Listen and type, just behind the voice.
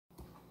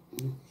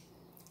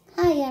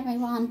Hi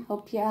everyone,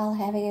 hope you're all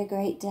having a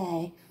great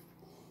day.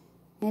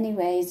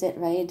 Anyways, it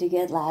rained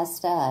again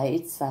last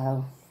night,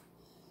 so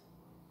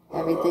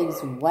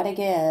everything's wet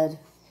again.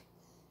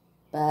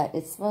 But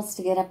it's supposed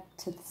to get up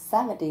to the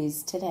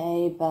 70s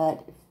today,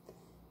 but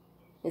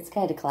it's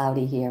kind of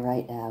cloudy here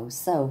right now.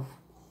 So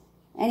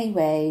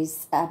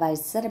anyways, my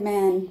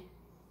cinnamon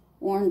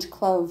orange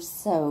clove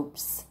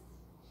soaps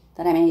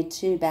that I made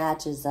 2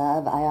 batches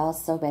of. I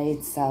also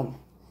made some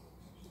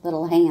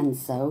little hand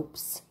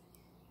soaps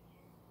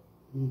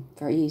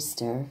for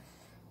Easter.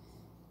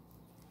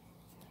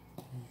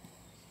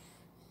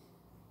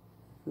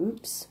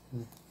 Oops.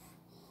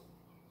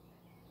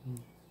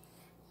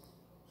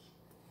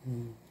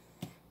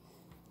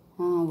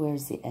 Oh,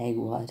 where's the egg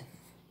wood?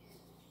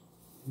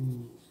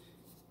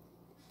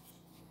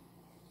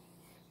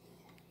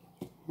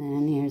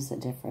 And here's a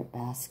different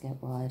basket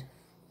wood.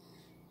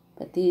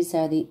 But these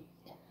are the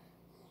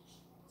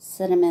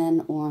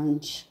cinnamon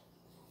orange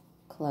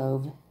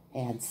clove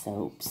hand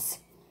soaps.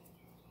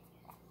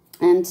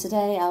 And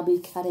today I'll be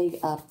cutting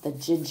up the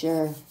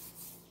ginger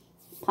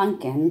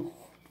pumpkin,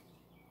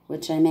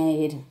 which I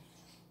made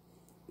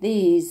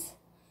these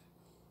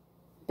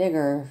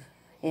bigger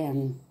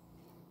hand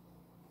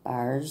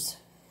bars.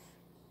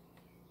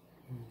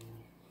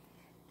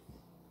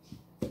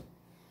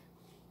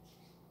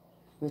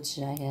 Which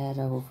I had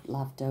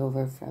left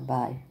over from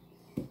my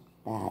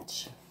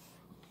batch.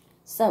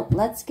 So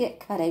let's get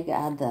cutting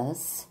on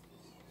this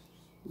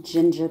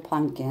ginger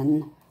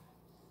pumpkin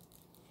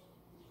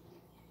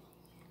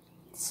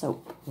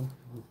soap.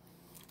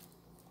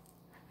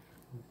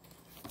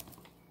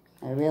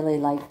 I really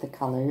like the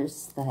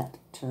colors that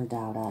turned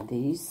out on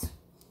these.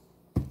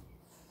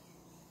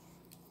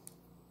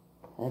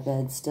 I've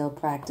been still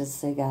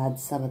practicing on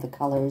some of the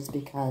colors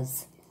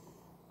because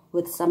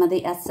with some of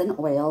the essence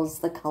oils,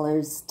 the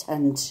colors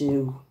tend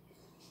to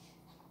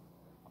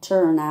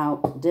turn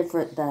out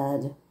different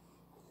than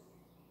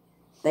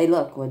they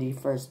look when you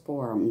first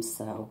pour them.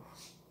 So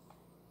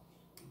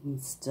I'm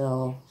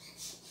still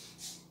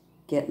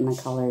getting the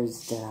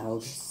colors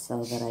down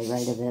so that I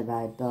write them in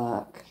my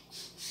book,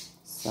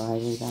 so I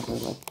remember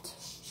what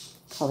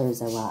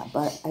colors I want.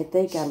 But I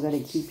think I'm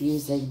going to keep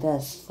using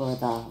this for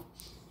the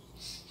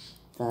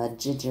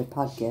ginger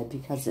pumpkin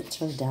because it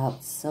turned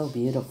out so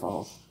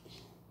beautiful.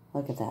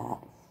 Look at that.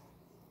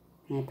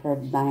 I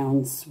put my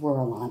own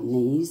swirl on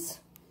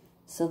these.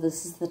 So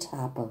this is the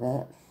top of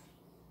it.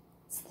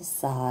 It's the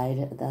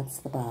side. That's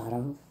the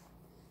bottom.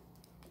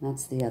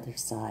 That's the other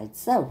side.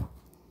 So,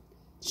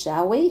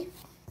 shall we?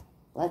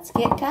 Let's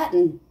get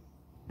cutting.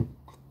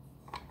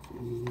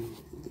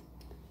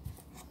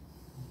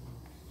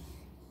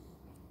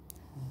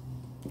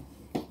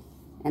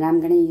 And I'm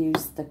going to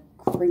use the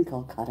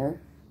crinkle cutter,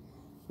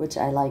 which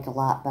I like a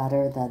lot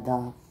better than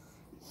the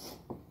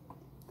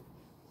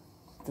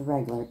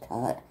regular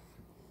cut.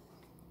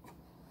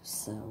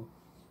 So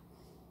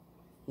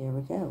here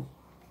we go.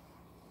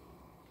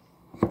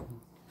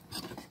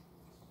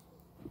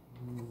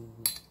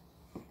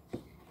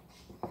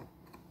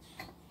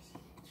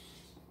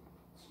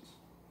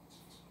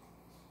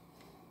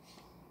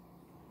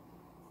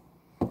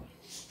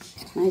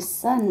 My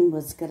son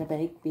was gonna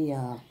make me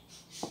a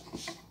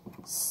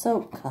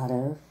soap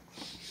cutter,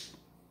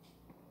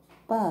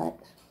 but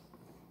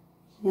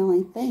the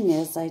only thing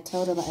is, I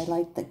told him I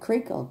like the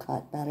crinkle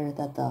cut better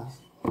than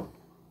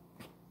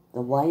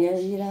the wire,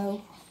 you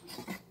know.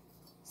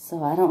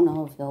 So I don't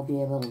know if he'll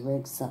be able to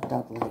rig something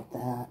up like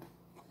that.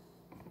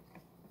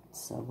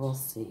 So we'll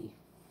see.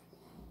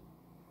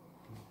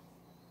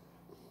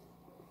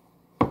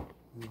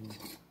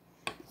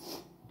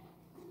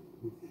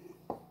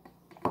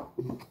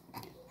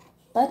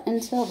 But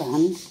until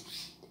then,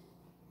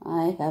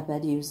 I have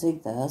been using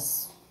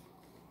this.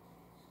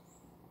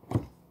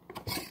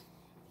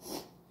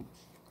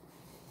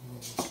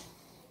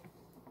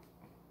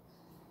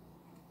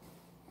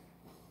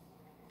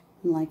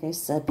 Like I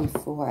said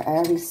before, I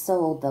already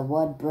sold the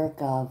 1 brick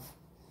of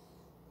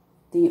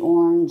the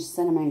orange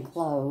cinnamon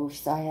clove,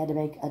 so I had to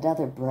make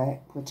another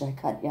brick, which I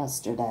cut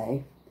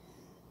yesterday.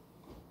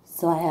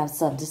 So I have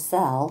some to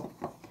sell,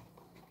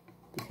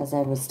 because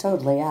I was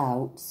totally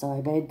out. So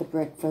I made the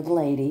brick for the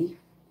lady,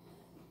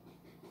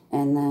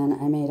 and then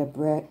I made a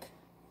brick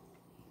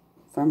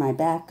for my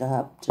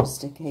backup,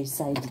 just in case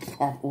I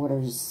have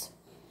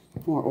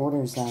more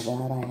orders of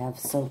that. I have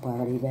soap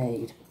already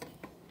made.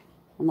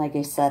 And like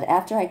I said,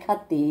 after I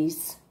cut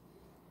these,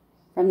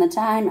 from the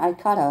time I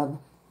cut them,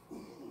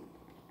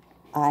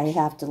 I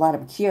have to let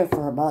them cure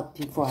for a month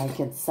before I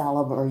can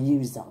sell them or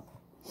use them.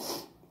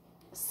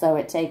 So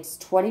it takes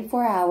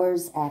 24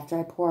 hours after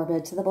I pour them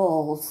into the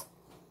bowls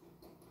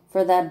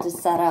for them to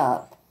set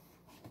up.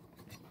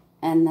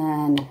 And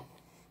then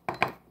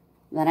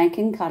I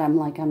can cut them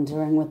like I'm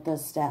doing with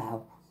this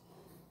now.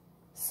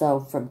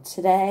 So from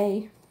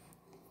today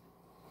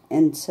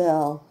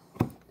until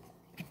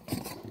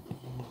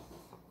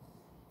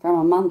from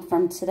a month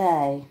from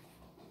today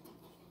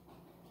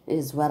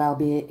is when I'll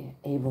be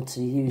able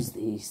to use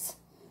these.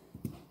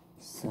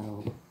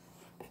 So,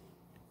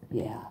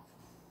 yeah.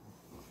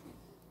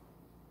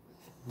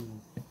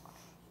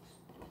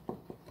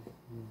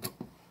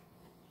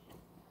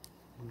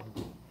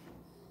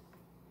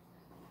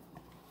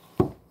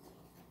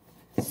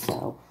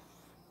 So,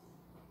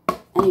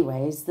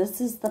 anyways,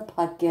 this is the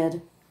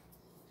pumpkin,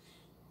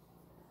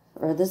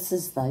 or this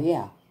is the,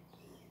 yeah,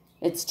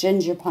 it's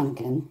ginger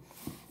pumpkin.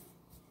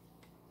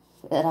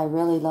 And I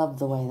really love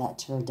the way that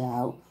turned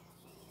out.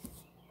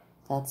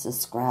 That's a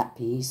scrap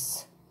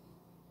piece.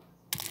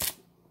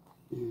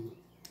 And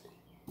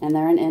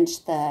they're an inch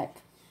thick.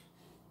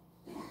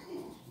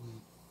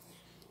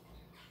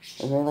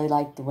 I really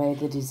like the way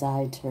the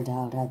design turned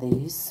out of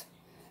these.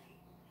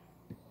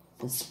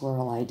 The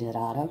swirl I did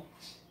out of.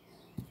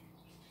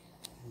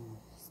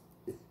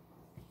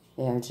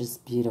 They're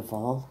just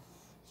beautiful.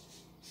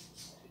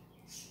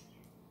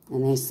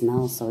 And they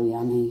smell so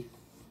yummy.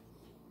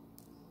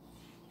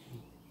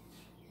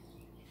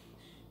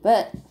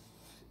 But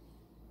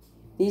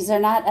these are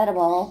not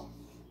edible,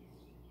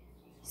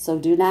 so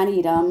do not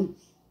eat them.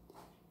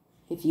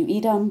 If you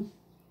eat them,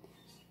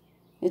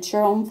 it's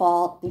your own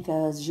fault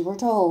because you were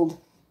told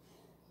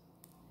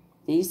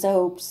these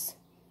soaps,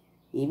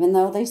 even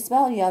though they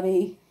smell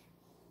yummy,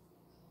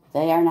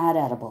 they are not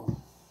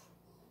edible.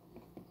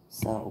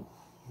 So,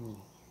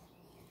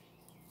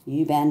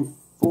 you've been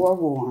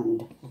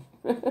forewarned.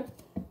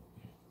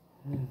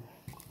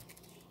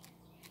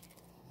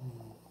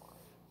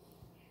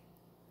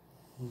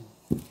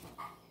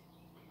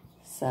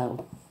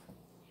 So,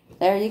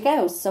 there you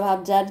go. So,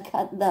 I've done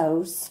cut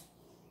those.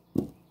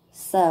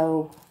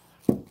 So,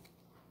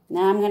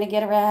 now I'm going to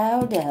get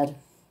around and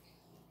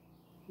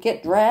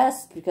get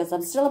dressed because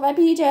I'm still in my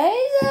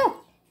PJs.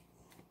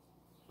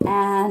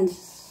 And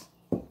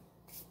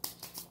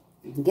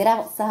get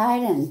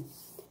outside and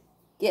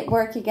get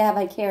working on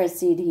my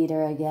kerosene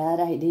heater again.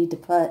 I need to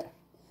put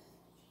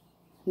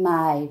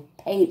my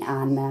paint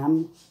on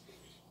them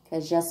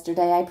because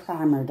yesterday I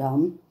primered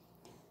them.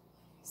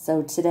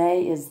 So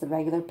today is the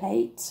regular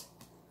paint,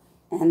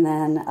 and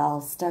then I'll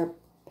start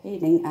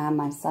painting on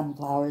my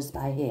sunflowers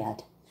by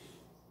hand.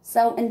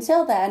 So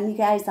until then, you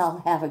guys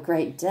all have a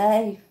great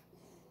day.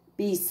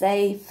 Be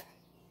safe.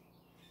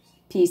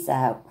 Peace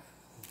out.